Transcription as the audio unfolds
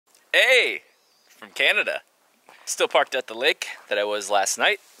Hey, from Canada. Still parked at the lake that I was last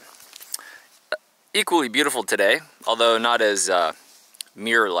night. Equally beautiful today, although not as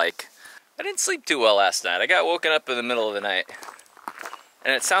mirror-like. I didn't sleep too well last night. I got woken up in the middle of the night,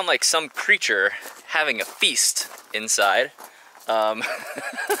 and it sounded like some creature having a feast inside. It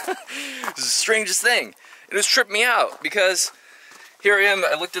was the strangest thing. It was tripped me out because here I am.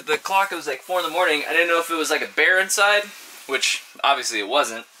 I looked at the clock. It was like 4 in the morning. I didn't know if it was like a bear inside, which obviously it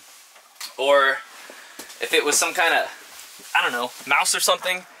wasn't, or if it was some kind of, I don't know, mouse or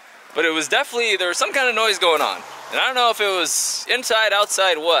something. But it was definitely, there was some kind of noise going on. And I don't know if it was inside,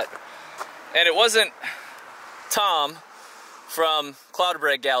 outside, what. And it wasn't Tom from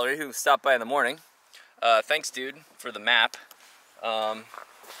Cloudbread Gallery who stopped by in the morning. Thanks, dude, for the map. Look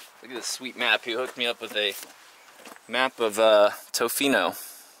at this sweet map. He hooked me up with a map of Tofino.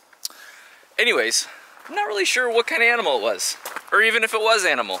 Anyways, I'm not really sure what kind of animal it was, or even if it was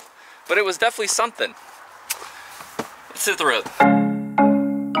animal, but it was definitely something. Let's hit the road.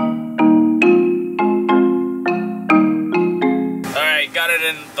 Alright, got it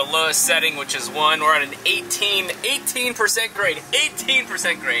in the lowest setting, which is 1. We're at an 18% grade.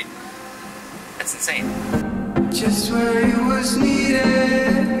 18% grade. That's insane. Just where it was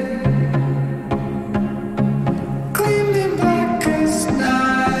needed, gleaming black as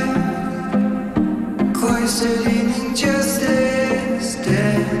night, cloistered in injustice,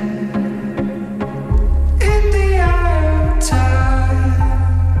 dead in the outside.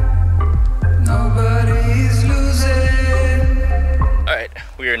 Nobody's losing. Alright,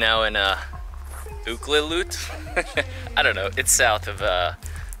 we are now in Ucluelet. I don't know, it's south of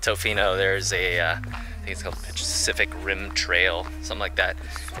Tofino. There's a I think it's called Pacific Rim Trail, something like that.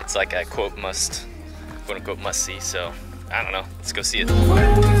 It's like a quote unquote must see, so I don't know, let's go see it.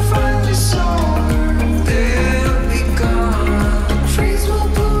 When we finally saw her, they'll be gone. Trees will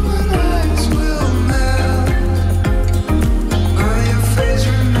bloom and ice will melt, but your face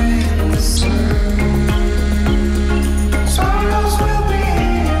remains the same. Sorrows will be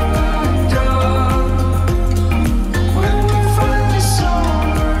here like dawn. When we finally saw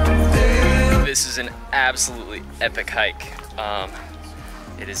her, This is an absolutely epic hike.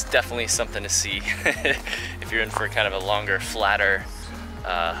 It is definitely something to see if you're in for kind of a longer, flatter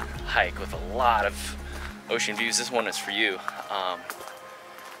hike with a lot of ocean views. This one is for you.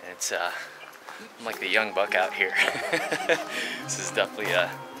 It's I'm like the young buck out here. This is definitely a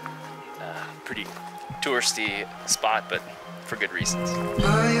pretty touristy spot, but for good reasons.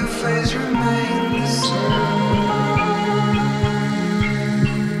 but your face remains the same.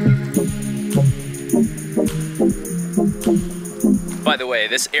 By the way,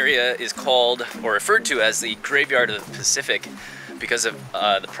 this area is called, or referred to as, the Graveyard of the Pacific because of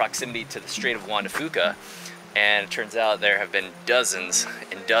the proximity to the Strait of Juan de Fuca. And it turns out there have been dozens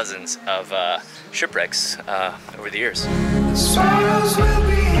and dozens of shipwrecks over the years. Sorrows will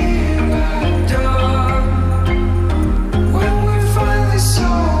be here like dawn. When we finally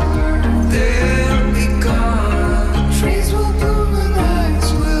saw her, they'll be gone. Trees will bloom and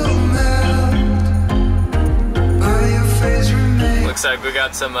ice will melt, but your face remains. Looks like we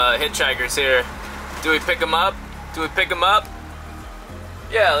got some hitchhikers here. Do we pick them up? Do we pick them up?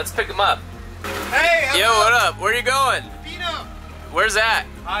 Yeah, let's pick them up. Hey, Yo, what up? Where are you going? Tofino. Where's that?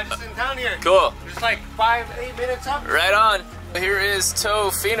 Just in town here. Cool. Just like 5-8 minutes up. Right on. Here is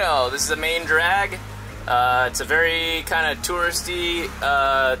Tofino. This is the main drag. It's a very kind of touristy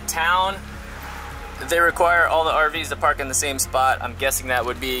town. They require all the RVs to park in the same spot. I'm guessing that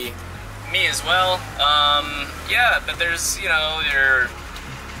would be me as well. Yeah, but there's, you know, your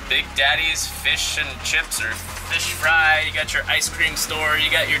Big Daddy's fish and chips or fish fry. You got your ice cream store.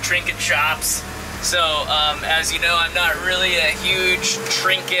 You got your trinket shops. So, as you know, I'm not really a huge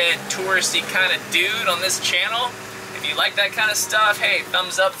trinket, touristy kind of dude on this channel. If you like that kind of stuff, hey,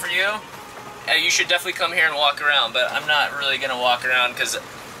 thumbs up for you. You should definitely come here and walk around, but I'm not really gonna walk around because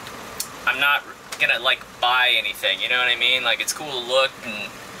I'm not gonna like buy anything, you know what I mean? Like, it's cool to look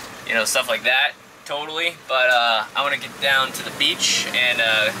and, you know, stuff like that, totally. But I wanna get down to the beach and,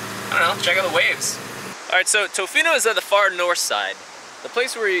 I don't know, check out the waves. All right, so Tofino is at the far north side. The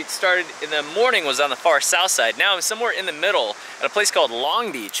place where we started in the morning was on the far south side. Now I'm somewhere in the middle at a place called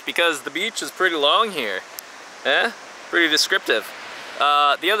Long Beach because the beach is pretty long here. Eh? Pretty descriptive.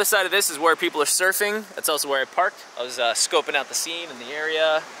 The other side of this is where people are surfing. That's also where I parked. I was scoping out the scene in the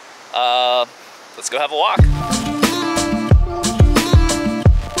area. Let's go have a walk.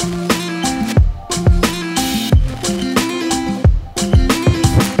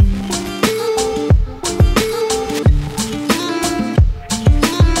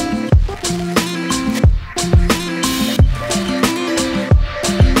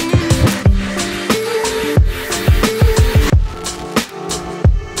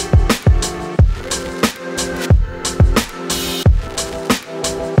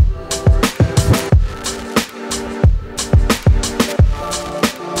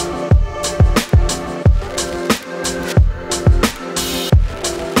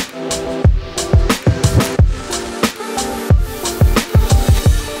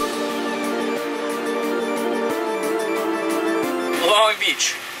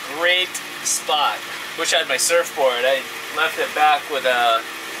 beach. Great spot. Wish I had my surfboard. I left it back with a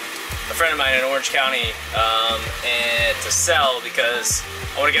friend of mine in Orange County and to sell because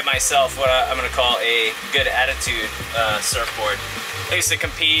I want to get myself what I'm going to call a good attitude surfboard. I used to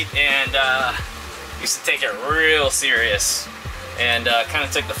compete and used to take it real serious and kind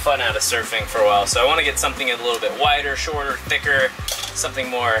of took the fun out of surfing for a while. So I want to get something a little bit wider, shorter, thicker, something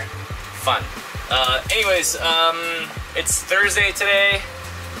more fun. Anyways, it's Thursday today.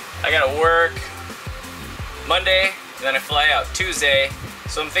 I gotta work Monday, and then I fly out Tuesday.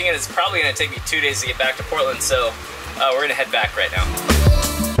 So I'm thinking it's probably gonna take me 2 days to get back to Portland, so we're gonna head back right now.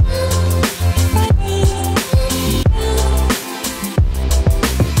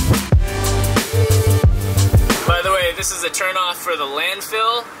 By the way, this is a turnoff for the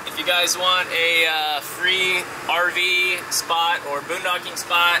landfill. If you guys want a free RV spot or boondocking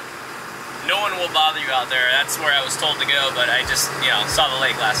spot, no one will bother you out there. That's where I was told to go, but I just, you know, saw the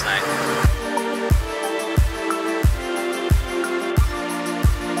lake last night.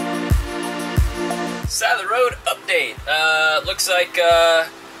 Side of the road update. Looks like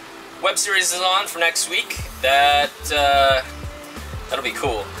web series is on for next week. That'll be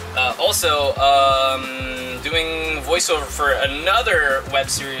cool. Also, doing voiceover for another web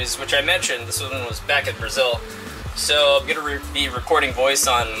series, which I mentioned. This one was back in Brazil. So I'm gonna be recording voice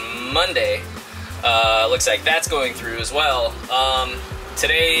on Monday. Looks like that's going through as well.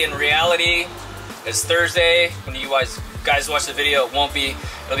 Today in reality is Thursday. When you guys watch the video, it won't be.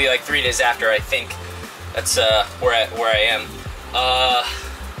 It'll be like 3 days after, I think. That's where I am.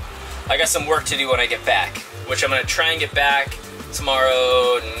 I got some work to do when I get back, which I'm gonna try and get back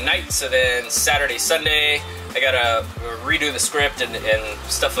tomorrow night. So then Saturday, Sunday, I gotta redo the script and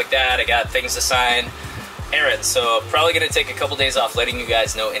stuff like that. I got things to sign, errands. So probably gonna take a couple days off, letting you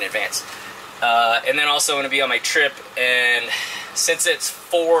guys know in advance. And then also gonna be on my trip, and since it's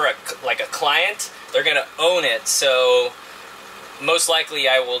for a client, they're gonna own it. So most likely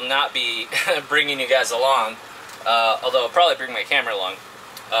I will not be bringing you guys along, although I'll probably bring my camera along.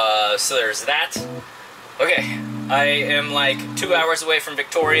 So there's that. Okay, I am like 2 hours away from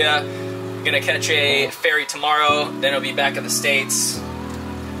Victoria. Gonna catch a ferry tomorrow, then I'll be back in the States.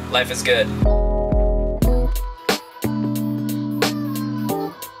 Life is good.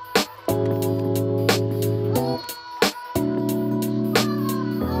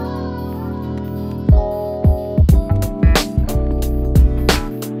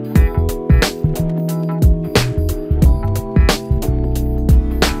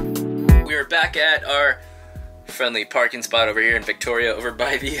 Back at our friendly parking spot over here in Victoria, over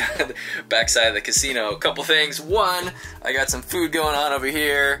by the backside of the casino. A couple things. One, I got some food going on over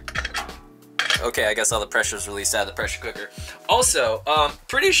here. Okay, I guess all the pressure's released out of the pressure cooker. Also,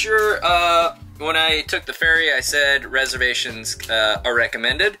 pretty sure when I took the ferry I said reservations are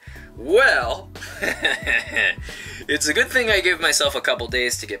recommended. Well, it's a good thing I give myself a couple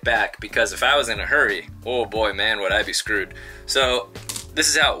days to get back, because if I was in a hurry, oh boy, man, would I be screwed. So this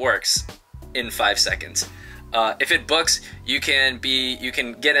is how it works. In 5 seconds. If it books, you can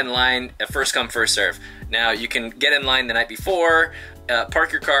get in line at first come, first serve. Now you can get in line the night before,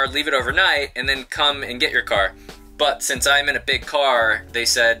 park your car, leave it overnight, and then come and get your car. But since I'm in a big car, they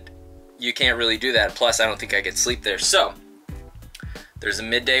said you can't really do that. Plus, I don't think I could sleep there. So there's a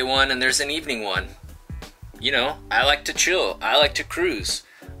midday one and there's an evening one. You know, I like to chill. I like to cruise.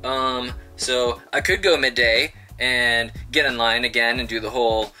 So I could go midday and get in line again and do the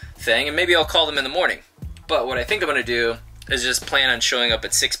whole thing, and maybe I'll call them in the morning. But what I think I'm gonna do is just plan on showing up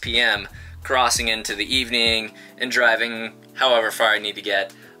at 6 p.m., crossing into the evening, and driving however far I need to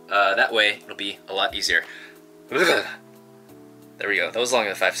get. That way, it'll be a lot easier. There we go. That was longer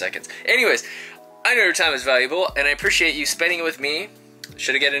than 5 seconds. Anyways, I know your time is valuable, and I appreciate you spending it with me.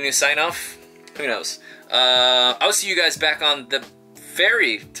 Should I get a new sign-off? Who knows? I'll see you guys back on the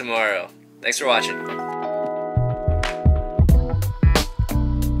ferry tomorrow. Thanks for watching.